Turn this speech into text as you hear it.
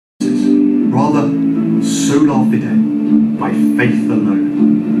rather sola fide, by faith alone.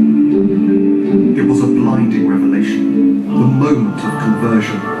 It was a blinding revelation, the moment of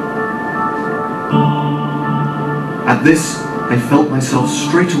conversion. At this, I felt myself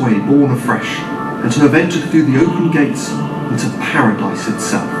straight away born afresh, and to have entered through the open gates into paradise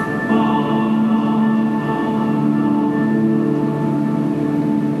itself.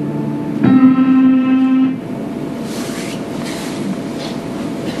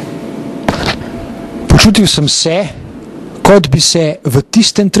 Počutil sem se, kot bi se v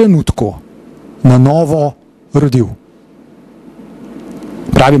tistem trenutku na novo rodil.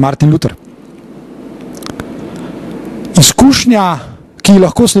 Pravi Martin Luther. Izkušnja, ki jo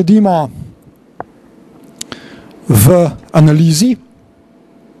lahko sledimo v analizi,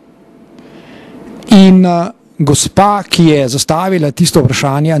 in gospa, ki je zastavila tisto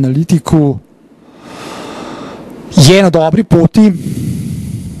vprašanje analitiku, je na dobri poti,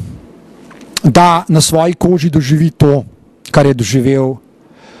 da na svoji koži doživi to, kar je doživel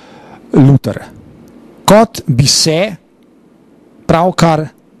Luther. Kot bi se pravkar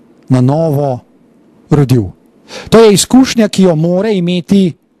na novo rodil. To je izkušnja, ki jo mora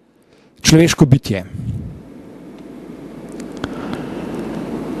imeti človeško bitje.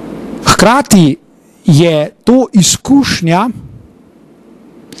 Hkrati je to izkušnja,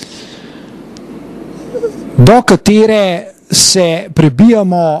 do katere se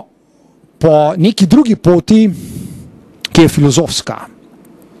prebijamo po neki drugi poti, ki je filozofska.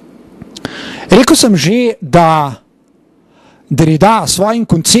 Rekel sem že, da Derrida svojim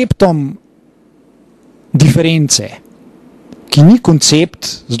konceptom diference, ki ni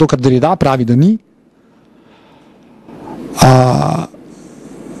koncept, zato ker Derrida pravi, da ni,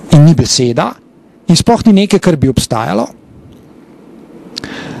 in ni beseda, in sploh ni nekaj, kar bi obstajalo,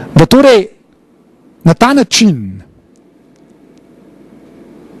 da torej na ta način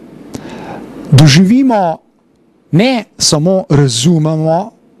doživimo, ne samo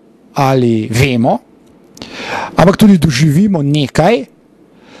razumemo ali vemo, ampak tudi doživimo nekaj,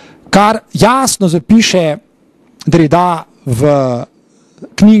 kar jasno zapiše Derrida v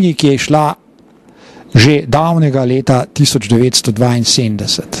knjigi, ki je šla že davnega leta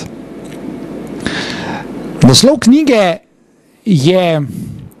 1972. Naslov knjige je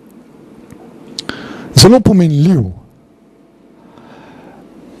zelo pomenljiv.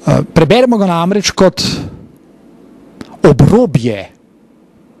 Preberemo ga namreč kot obrobje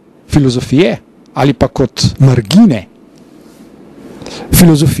filozofije ali pa kot margine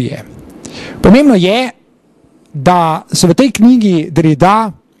filozofije. Pomembno je, da se v tej knjigi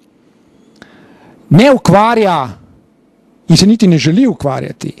Derrida ne ukvarja in se niti ne želi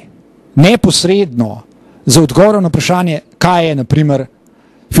ukvarjati neposredno z odgovorom na vprašanje, kaj je, na primer,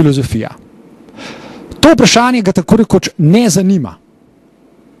 filozofija. To vprašanje ga tako rekoč ne zanima.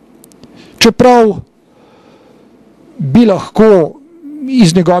 Čeprav bi lahko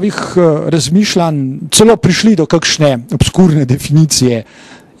iz njegovih razmišljanj celo prišli do kakšne obskurne definicije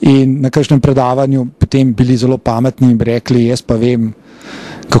in na kakšnem predavanju potem bili zelo pametni in bi rekli, jaz pa vem,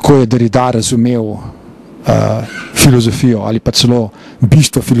 kako je Derrida razumel filozofijo ali pa celo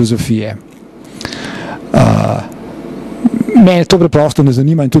bistvo filozofije. Mene to preprosto ne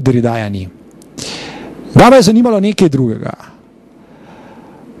zanima in tudi Derridaja ni. Da me je zanimalo nekaj drugega.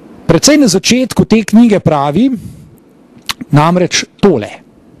 Predvsej na začetku te knjige pravi namreč tole.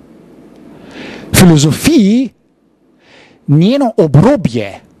 Filozofiji njeno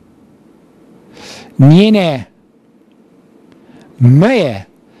obrobje, njene meje,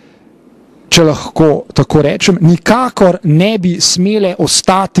 če lahko tako rečem, nikakor ne bi smele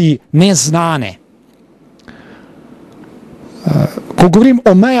ostati neznane. Ko govorim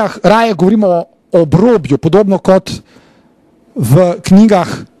o mejah, raje govorimo o obrobju, podobno kot v knjigah.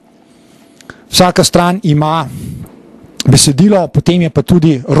 Vsaka stran ima besedilo, potem je pa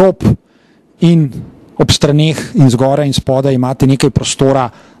tudi rob in ob straneh in zgoraj in spodaj imate nekaj prostora,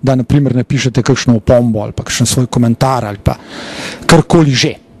 da na primer napišete kakšno opombo ali pa kakšen svoj komentar ali pa karkoli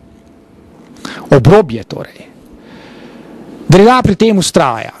že. Obrobje torej. Derrida pri tem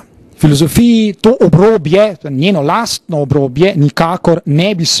vztraja. Filozofiji to obrobje, njeno lastno obrobje, nikakor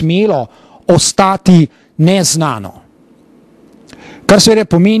ne bi smelo ostati neznano. Kar seveda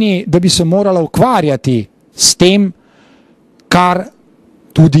pomeni, da bi se morala ukvarjati s tem, kar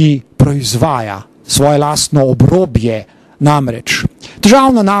tudi proizvaja svoje lastno obrobje, namreč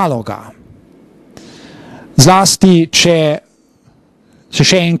težavna naloga. Zlasti, če se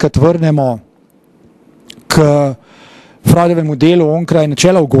še enkrat vrnemo k Freudovemu delu onkraj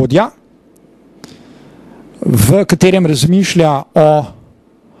načela ugodja, v katerem razmišlja o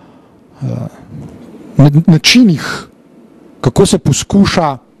načinih, kako se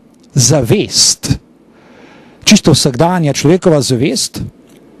poskuša zavest, čisto vsakdanja človekova zavest,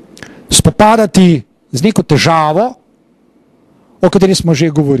 spopadati z neko težavo, o kateri smo že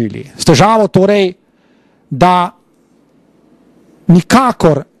govorili. S težavo torej, da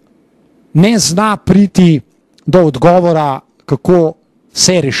nikakor ne zna priti do odgovora, kako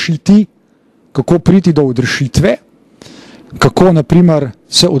se rešiti, kako priti do odrešitve, kako naprimer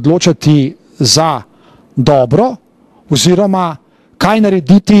se odločati za dobro, oziroma kaj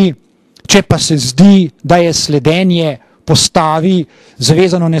narediti, če pa se zdi, da je sledenje postavi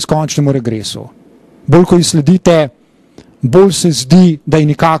zavezano neskončnemu regresu. Bolj ko ji sledite, bolj se zdi, da ji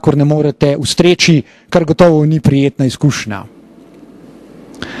nikakor ne morete ustreči, kar gotovo ni prijetna izkušnja.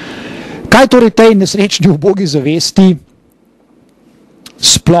 Kaj torej tej nesrečni ubogi zavesti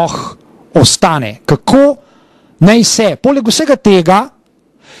sploh ostane? Kako naj se, poleg vsega tega,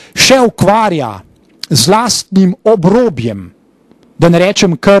 še ukvarja z lastnim obrobjem, da ne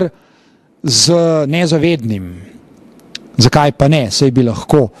rečem kar z nezavednim? Zakaj pa ne? Saj bi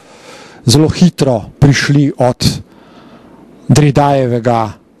lahko zelo hitro prišli od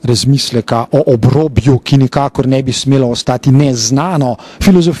Derridajevega razmisleka o obrobju, ki nikakor ne bi smelo ostati neznano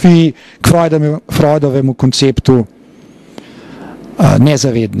filozofiji, k Freudovemu konceptu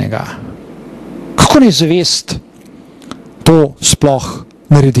nezavednega. Kako naj zavest to sploh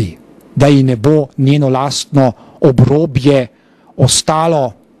naredi, da ji ne bo njeno lastno obrobje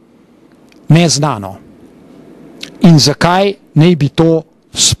ostalo neznano? In zakaj naj bi to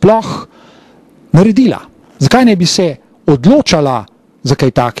sploh naredila? Zakaj naj bi se odločala za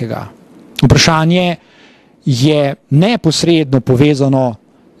kaj takega? Vprašanje je neposredno povezano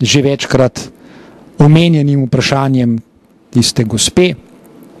z že večkrat omenjenim vprašanjem tiste gospe,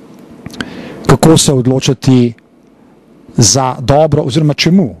 kako se odločati za dobro oziroma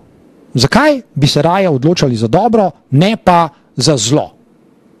čemu. Zakaj bi se raje odločali za dobro, ne pa za zlo?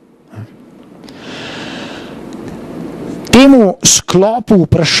 Temu sklopu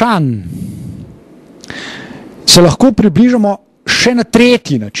vprašanj se lahko približamo še na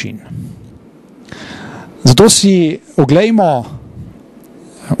tretji način. Zato si oglejmo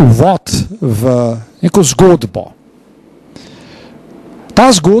uvod v neko zgodbo.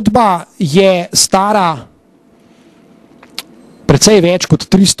 Ta zgodba je stara precej več kot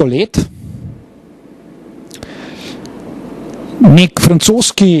 300 let. Nek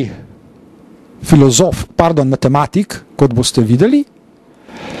francoski matematik, kot boste videli,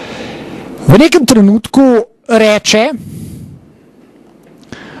 v nekem trenutku reče,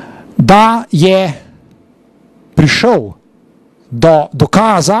 da je prišel do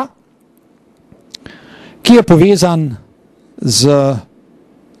dokaza, ki je povezan z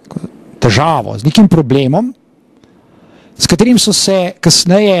težavo, z nekim problemom, s katerim so se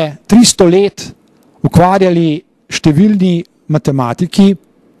kasneje 300 let ukvarjali številni matematiki,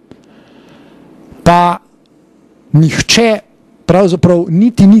 pa nihče pravzaprav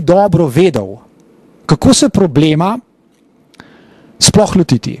niti ni dobro vedel, kako se problema sploh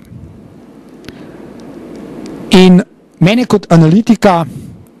lotiti. In mene kot analitika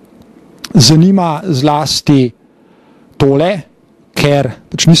zanima zlasti tole, ker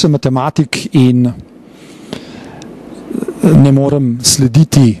pač nisem matematik in ne morem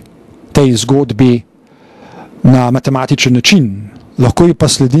slediti tej zgodbi na matematičen način. Lahko ji pa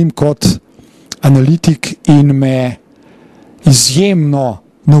sledim kot analitik in me izjemno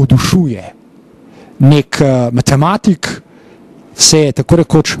navdušuje. Nek matematik se je tako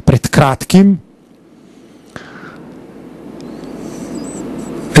rekoč pred kratkim,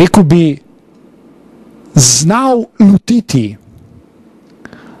 rekel bi, znal lotiti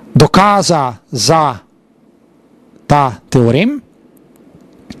dokaza za ta teorem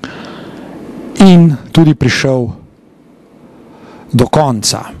in tudi prišel do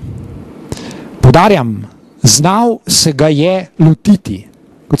konca. Poudarjam, znal se ga je lotiti.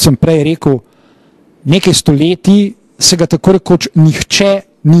 Kot sem prej rekel, nekaj stoletij se ga tako rekoč nihče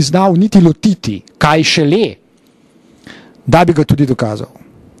ni znal niti lotiti, kaj šele, da bi ga tudi dokazal.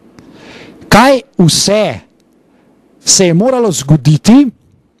 Kaj vse se je moralo zgoditi,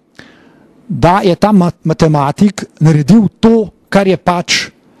 da je ta matematik naredil to, kar je pač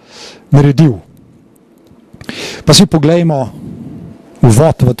naredil? Pa si poglejmo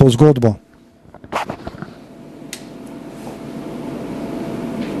uvod v to zgodbo.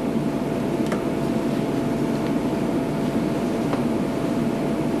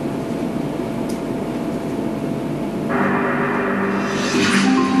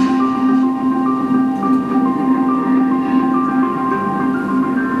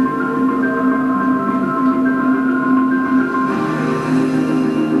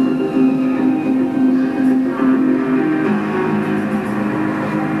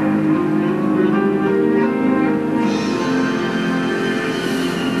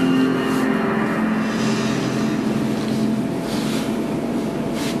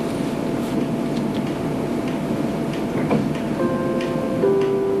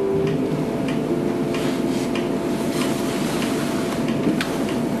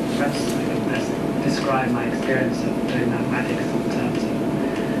 describe my experience of doing mathematics in terms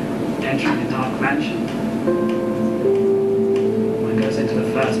of entering a dark mansion. One goes into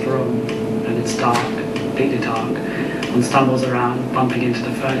the first room and it's dark, completely dark. One stumbles around, bumping into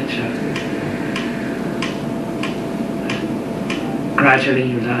the furniture. Gradually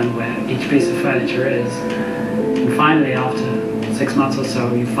you learn where each piece of furniture is. And finally, after 6 months or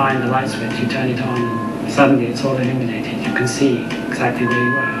so, you find the light switch, you turn it on, and suddenly it's all illuminated. You can see exactly where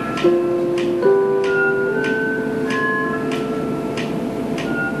you were.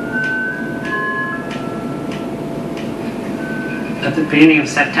 At the beginning of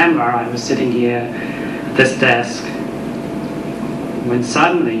September, I was sitting here at this desk when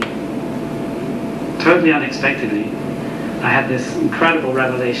suddenly, totally unexpectedly, I had this incredible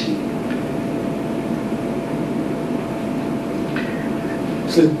revelation.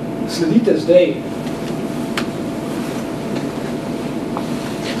 Sledite zdaj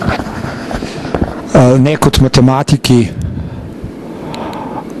ne kot matematiki,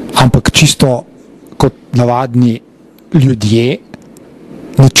 ampak čisto kot navadni ljudje,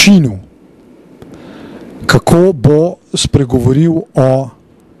 načinu, kako bo spregovoril o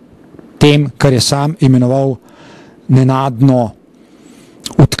tem, kar je sam imenoval nenadno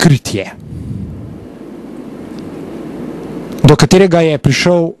odkritje, do katerega je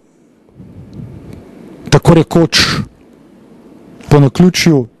prišel tako rekoč po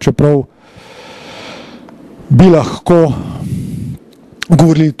naključju, čeprav bi lahko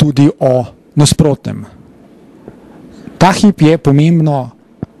govorili tudi o nasprotnem. Ta hip je pomembno,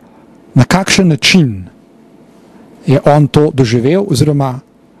 na kakšen način je on to doživel oziroma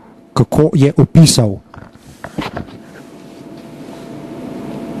kako je opisal.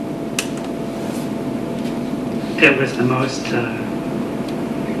 It was the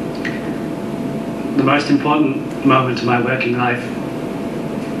most important moment of my working life.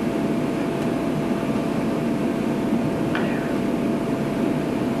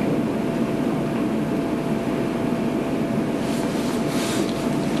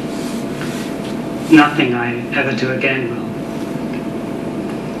 Nothing I ever do again will.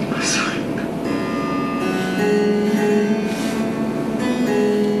 Sorry.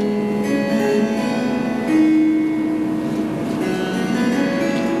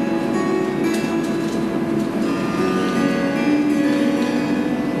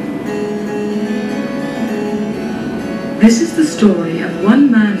 This is the story of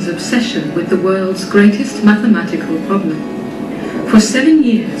one man's obsession with the world's greatest mathematical problem. For 7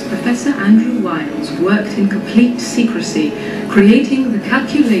 years, Professor Andrew Wiles worked in complete secrecy, creating the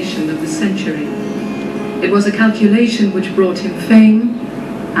calculation of the century. It was a calculation which brought him fame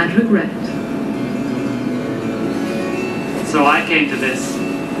and regret. So I came to this,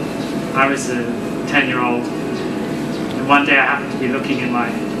 I was a 10-year-old, and one day I happened to be looking in my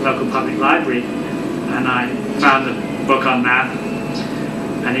local public library, and I found a book on math,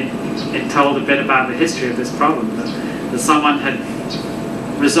 and it told a bit about the history of this problem, that someone had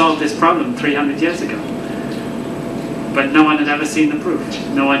resolved this problem 300 years ago, but no one had ever seen the proof.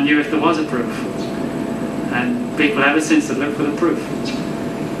 No one knew if there was a proof, and people ever since had looked for the proof.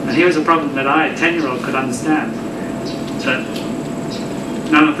 And here was a problem that I, a 10-year-old, could understand, that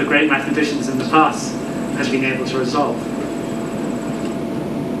none of the great mathematicians in the past had been able to resolve.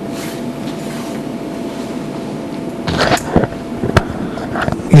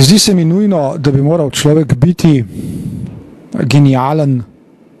 Ne zdi se mi nujno, da bi moral človek biti genijalen,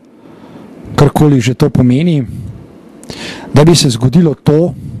 karkoli že to pomeni, da bi se zgodilo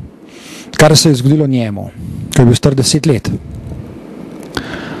to, kar se je zgodilo njemu, ko je bil star 10 let.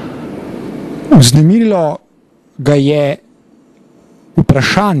 Vznemirilo ga je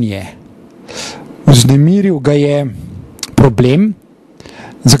vprašanje, vznemiril ga je problem,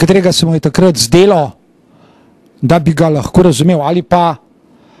 za katerega se mu je takrat zdelo, da bi ga lahko razumel ali pa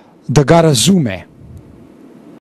da ga razume.